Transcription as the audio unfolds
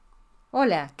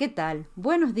Hola, ¿qué tal?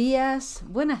 Buenos días,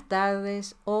 buenas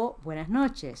tardes o buenas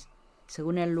noches,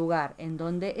 según el lugar en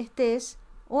donde estés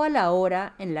o a la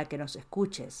hora en la que nos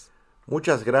escuches.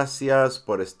 Muchas gracias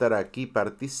por estar aquí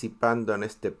participando en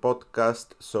este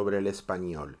podcast sobre el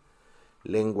español,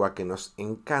 lengua que nos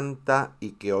encanta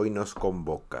y que hoy nos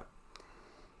convoca.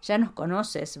 Ya nos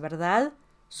conoces, ¿verdad?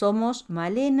 Somos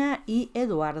Malena y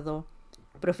Eduardo,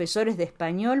 profesores de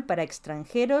español para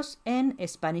extranjeros en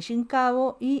Spanish in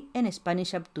Cabo y en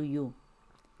Spanish Up to You.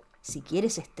 Si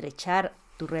quieres estrechar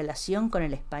tu relación con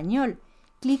el español,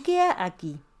 cliquea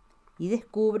aquí y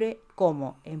descubre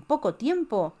cómo en poco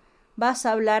tiempo vas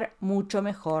a hablar mucho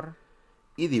mejor.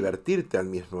 Y divertirte al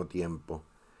mismo tiempo.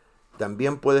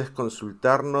 También puedes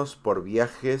consultarnos por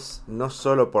viajes no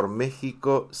solo por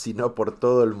México, sino por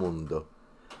todo el mundo.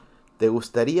 ¿Te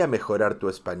gustaría mejorar tu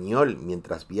español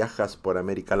mientras viajas por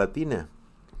América Latina?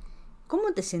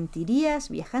 ¿Cómo te sentirías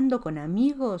viajando con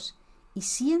amigos y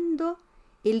siendo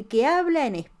el que habla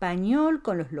en español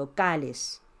con los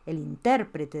locales, el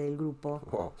intérprete del grupo?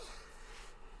 Wow.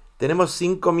 Tenemos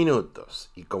 5 minutos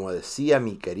y como decía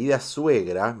mi querida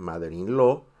suegra,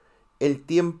 mother-in-law, el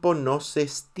tiempo no se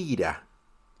estira,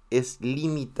 es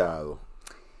limitado.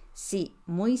 Sí,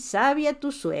 muy sabia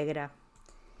tu suegra.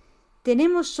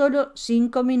 Tenemos solo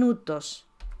 5 minutos,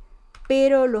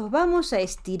 pero los vamos a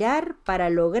estirar para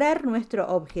lograr nuestro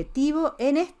objetivo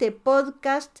en este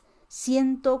podcast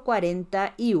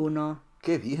 141.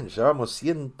 Qué bien, llevamos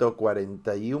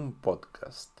 141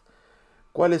 podcasts.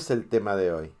 ¿Cuál es el tema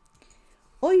de hoy?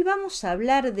 Hoy vamos a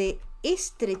hablar de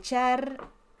estrechar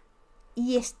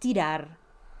y estirar,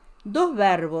 dos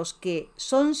verbos que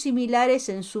son similares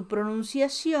en su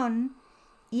pronunciación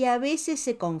y a veces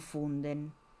se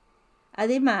confunden.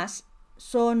 Además,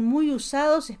 son muy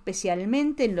usados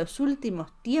especialmente en los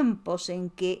últimos tiempos en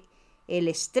que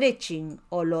el stretching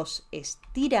o los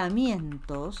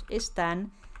estiramientos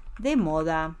están de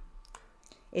moda.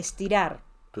 Estirar,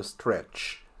 To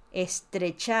stretch,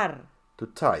 estrechar, to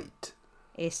tight,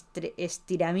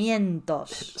 estiramientos.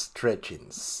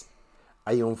 stretchings.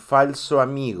 Hay un falso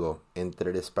amigo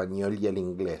entre el español y el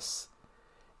inglés,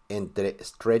 entre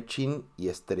stretching y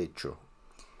estrecho.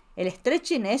 El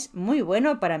stretching es muy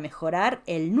bueno para mejorar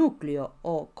el núcleo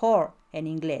o core en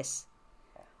inglés,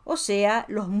 o sea,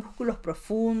 los músculos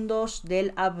profundos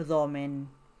del abdomen.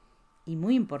 Y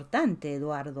muy importante,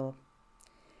 Eduardo,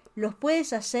 los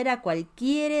puedes hacer a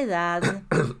cualquier edad.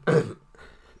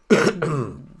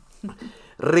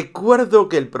 Recuerdo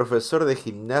que el profesor de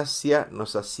gimnasia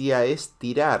nos hacía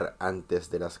estirar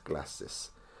antes de las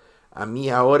clases. A mí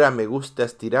ahora me gusta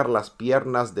estirar las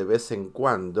piernas de vez en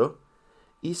cuando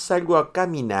y salgo a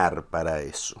caminar para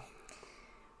eso.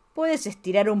 Puedes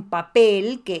estirar un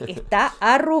papel que está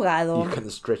arrugado. You can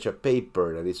stretch a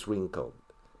paper that is wrinkled.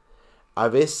 A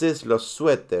veces los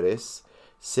suéteres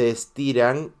se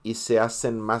estiran y se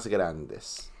hacen más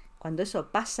grandes. Cuando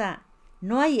eso pasa,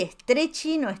 no hay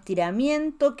stretching o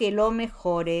estiramiento que lo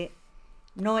mejore.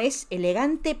 No es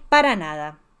elegante para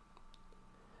nada.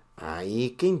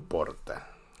 Ay, ¿qué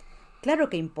importa? Claro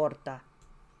que importa.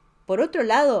 Por otro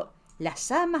lado,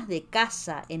 las amas de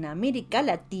casa en América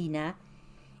Latina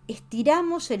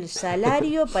estiramos el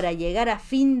salario para llegar a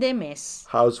fin de mes.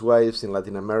 Housewives in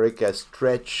Latin America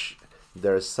stretch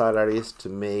their salaries to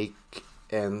make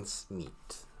ends meet.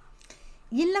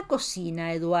 Y en la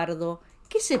cocina, Eduardo,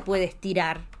 ¿qué se puede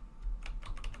estirar?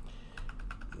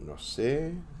 No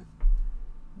sé,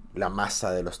 la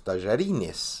masa de los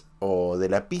tallarines o de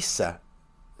la pizza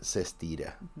se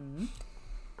estira.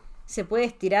 Se puede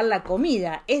estirar la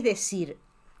comida, es decir,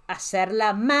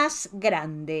 hacerla más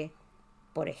grande.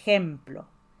 Por ejemplo,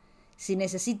 si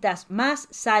necesitas más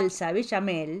salsa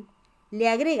bechamel, le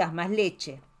agregas más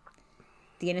leche.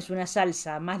 Tienes una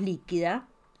salsa más líquida,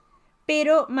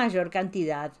 pero mayor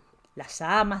cantidad. Las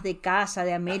amas de casa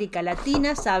de América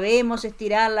Latina sabemos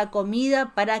estirar la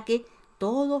comida para que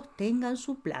todos tengan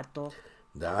su plato.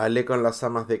 Dale con las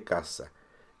amas de casa.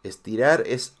 Estirar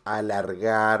es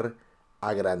alargar,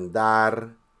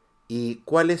 agrandar. ¿Y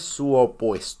cuál es su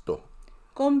opuesto?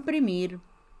 Comprimir.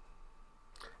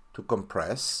 To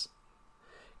compress.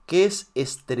 ¿Qué es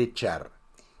estrechar?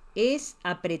 Es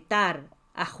apretar,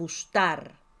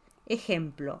 ajustar.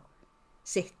 Ejemplo,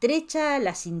 se estrecha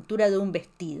la cintura de un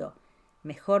vestido.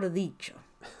 Mejor dicho,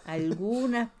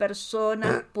 algunas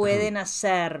personas pueden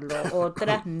hacerlo,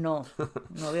 otras no.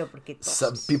 No veo por qué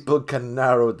Some tosas. people can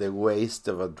narrow the waist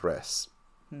of a dress.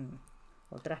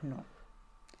 Otras no.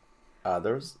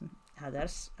 Others?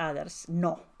 Others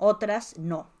no. Otras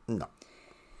no. No.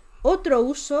 Otro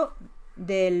uso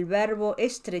del verbo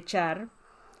estrechar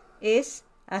es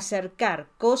acercar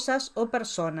cosas o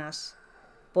personas.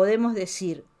 podemos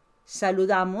decir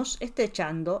saludamos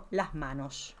estrechando las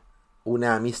manos.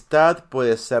 Una amistad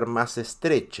puede ser más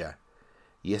estrecha,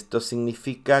 y esto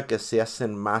significa que se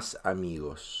hacen más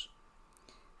amigos.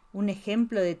 Un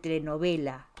ejemplo de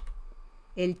telenovela.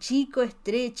 El chico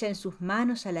estrecha en sus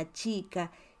manos a la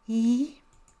chica y...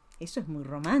 eso es muy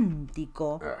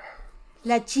romántico.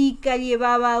 La chica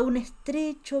llevaba un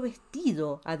estrecho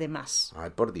vestido, además. Ay,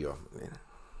 por Dios.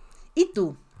 ¿Y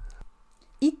tú?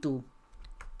 ¿Y tú?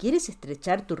 ¿Quieres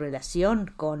estrechar tu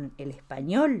relación con el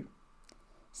español?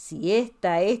 Si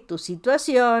esta es tu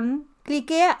situación,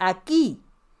 cliquea aquí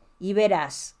y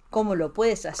verás cómo lo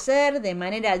puedes hacer de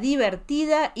manera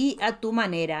divertida y a tu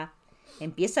manera.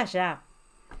 Empieza ya.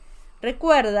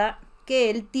 Recuerda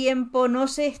que el tiempo no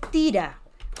se estira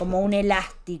como un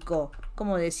elástico,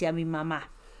 como decía mi mamá.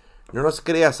 No nos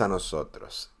creas a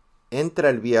nosotros.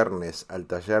 Entra el viernes al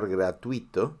taller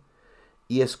gratuito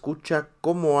y escucha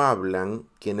cómo hablan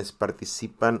quienes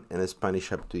participan en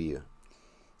Spanish Up to You.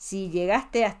 Si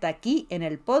llegaste hasta aquí en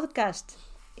el podcast,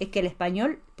 es que el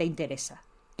español te interesa.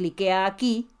 Cliquea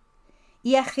aquí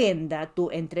y agenda tu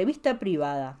entrevista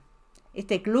privada.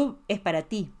 Este club es para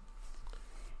ti.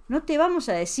 No te vamos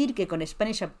a decir que con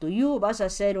Spanish Up to You vas a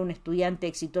ser un estudiante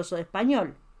exitoso de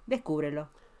español. Descúbrelo.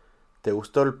 ¿Te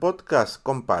gustó el podcast?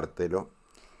 Compártelo.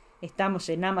 Estamos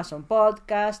en Amazon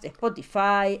Podcast,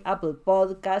 Spotify, Apple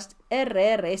Podcast,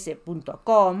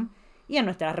 rrs.com y en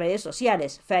nuestras redes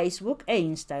sociales, Facebook e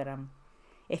Instagram.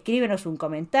 Escríbenos un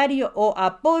comentario o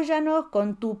apóyanos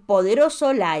con tu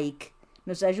poderoso like.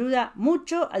 Nos ayuda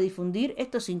mucho a difundir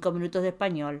estos 5 minutos de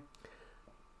español.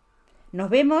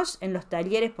 Nos vemos en los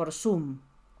talleres por Zoom,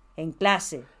 en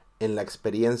clase. En la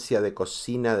experiencia de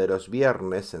cocina de los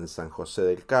viernes en San José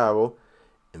del Cabo,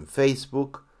 en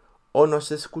Facebook, o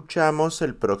nos escuchamos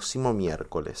el próximo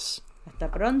miércoles. Hasta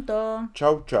pronto.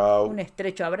 Chau, chau. Un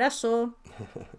estrecho abrazo.